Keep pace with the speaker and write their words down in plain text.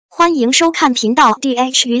欢迎收看频道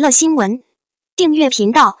D.H 娱乐新闻，订阅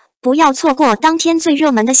频道，不要错过当天最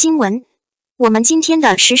热门的新闻。我们今天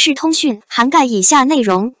的时事通讯涵盖以下内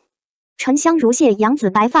容：沉香如屑，杨紫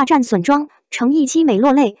白发战损妆，成毅凄美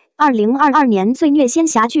落泪。2022年最虐仙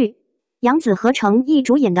侠剧，杨紫和成毅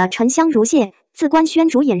主演的《沉香如屑》自官宣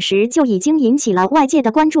主演时就已经引起了外界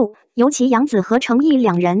的关注，尤其杨紫和成毅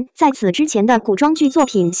两人在此之前的古装剧作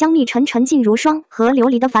品《香蜜沉沉烬如霜》和《琉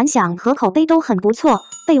璃》的反响和口碑都很不错，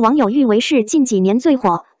被网友誉为是近几年最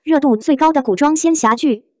火、热度最高的古装仙侠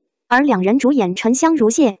剧。而两人主演《沉香如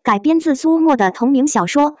屑》改编自苏沫的同名小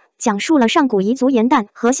说，讲述了上古彝族颜旦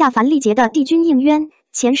和下凡历劫的帝君应渊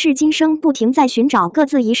前世今生不停在寻找各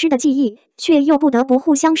自遗失的记忆，却又不得不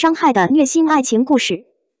互相伤害的虐心爱情故事。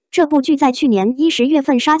这部剧在去年10月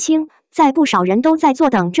份杀青，在不少人都在坐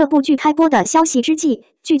等这部剧开播的消息之际，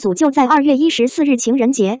剧组就在2月14日情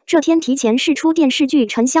人节这天提前释出电视剧《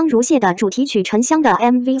沉香如屑》的主题曲《沉香》的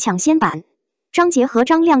MV 抢先版。张杰和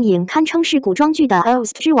张靓颖堪称是古装剧的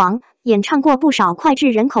OST 之王，演唱过不少脍炙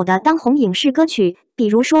人口的当红影视歌曲，比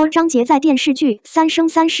如说张杰在电视剧《三生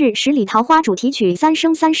三世十里桃花》主题曲《三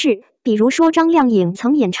生三世》，比如说张靓颖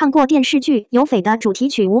曾演唱过电视剧《有匪》的主题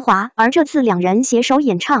曲《无华》，而这次两人携手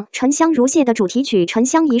演唱《沉香如屑》的主题曲《沉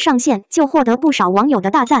香》一上线就获得不少网友的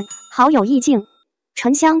大赞，好有意境。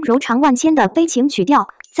沉香柔肠万千的悲情曲调，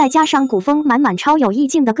再加上古风满满超有意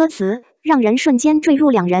境的歌词，让人瞬间坠入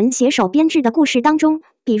两人携手编制的故事当中。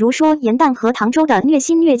比如说颜旦和唐周的虐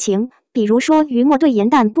心虐情，比如说于墨对颜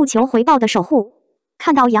旦不求回报的守护。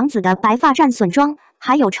看到杨紫的白发战损妆，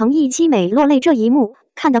还有成毅凄美落泪这一幕，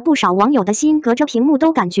看得不少网友的心隔着屏幕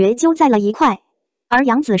都感觉揪在了一块。而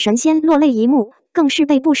杨紫神仙落泪一幕，更是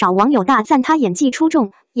被不少网友大赞她演技出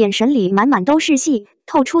众，眼神里满满都是戏，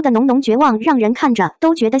透出的浓浓绝望让人看着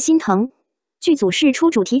都觉得心疼。剧组释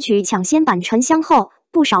出主题曲抢先版《沉香》后，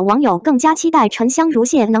不少网友更加期待《沉香如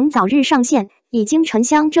屑》能早日上线。已经《沉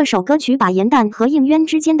香》这首歌曲把颜旦和应渊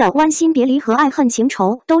之间的剜心别离和爱恨情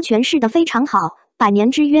仇都诠释得非常好，百年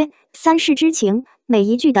之约，三世之情，每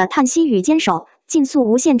一句的叹息与坚守，尽诉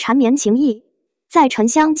无限缠绵情意。在《沉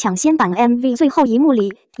香》抢先版 MV 最后一幕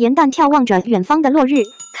里，颜旦眺望着远方的落日，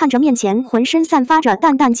看着面前浑身散发着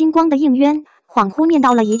淡淡金光的应渊，恍惚念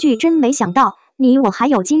到了一句真没想到，你我还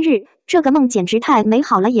有今日，这个梦简直太美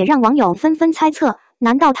好了，也让网友纷纷猜测，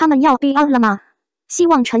难道他们要 BL 了吗？希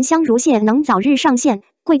望《沉香如屑》能早日上线，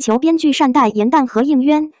跪求编剧善待颜旦和应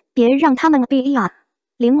渊，别让他们 BL 啊。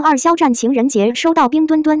02肖战情人节收到冰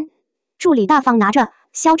墩墩，助理大方拿着，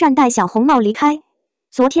肖战戴小红帽离开。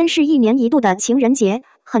昨天是1年1度的情人节，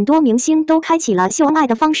很多明星都开启了秀恩爱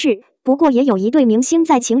的方式，不过也有一对明星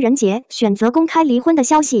在情人节选择公开离婚的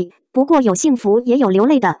消息，不过有幸福也有流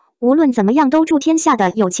泪的，无论怎么样都祝天下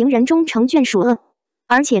的有情人终成眷属。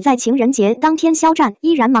而且在情人节当天，肖战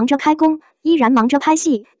依然忙着开工，依然忙着拍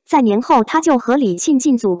戏，在年后他就和李沁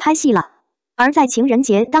进组拍戏了。而在情人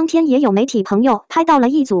节当天，也有媒体朋友拍到了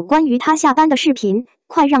一组关于他下班的视频，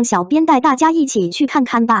快让小编带大家一起去看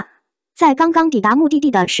看吧。在刚刚抵达目的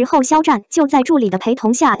地的时候，肖战就在助理的陪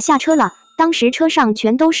同下下车了，当时车上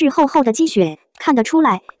全都是厚厚的积雪，看得出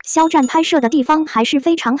来肖战拍摄的地方还是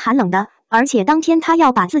非常寒冷的，而且当天他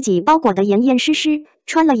要把自己包裹得严严实实，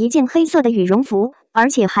穿了一件黑色的羽绒服，而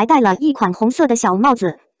且还戴了一款红色的小帽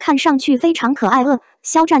子，看上去非常可爱。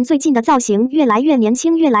肖战最近的造型越来越年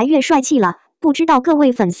轻，越来越帅气了，不知道各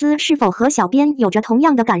位粉丝是否和小编有着同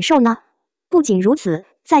样的感受呢？不仅如此，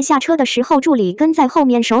在下车的时候，助理跟在后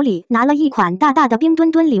面，手里拿了一款大大的冰墩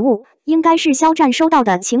墩礼物，应该是肖战收到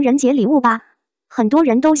的情人节礼物吧。很多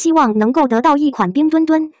人都希望能够得到一款冰墩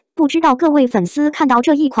墩，不知道各位粉丝看到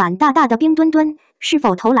这一款大大的冰墩墩，是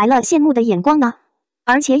否投来了羡慕的眼光呢？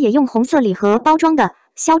而且也用红色礼盒包装的，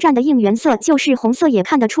肖战的应援色就是红色，也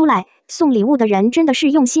看得出来送礼物的人真的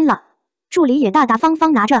是用心了。助理也大大方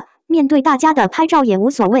方拿着，面对大家的拍照也无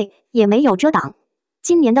所谓，也没有遮挡。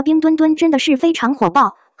今年的冰墩墩真的是非常火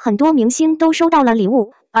爆，很多明星都收到了礼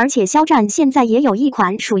物，而且肖战现在也有一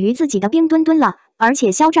款属于自己的冰墩墩了。而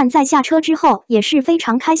且肖战在下车之后也是非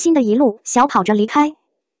常开心的，一路小跑着离开。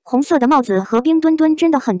红色的帽子和冰墩墩真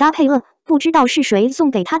的很搭配，不知道是谁送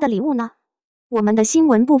给他的礼物呢？我们的新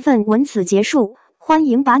闻部分文此结束，欢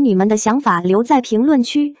迎把你们的想法留在评论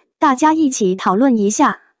区，大家一起讨论一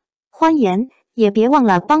下。欢迎，也别忘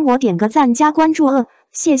了帮我点个赞加关注，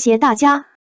谢谢大家。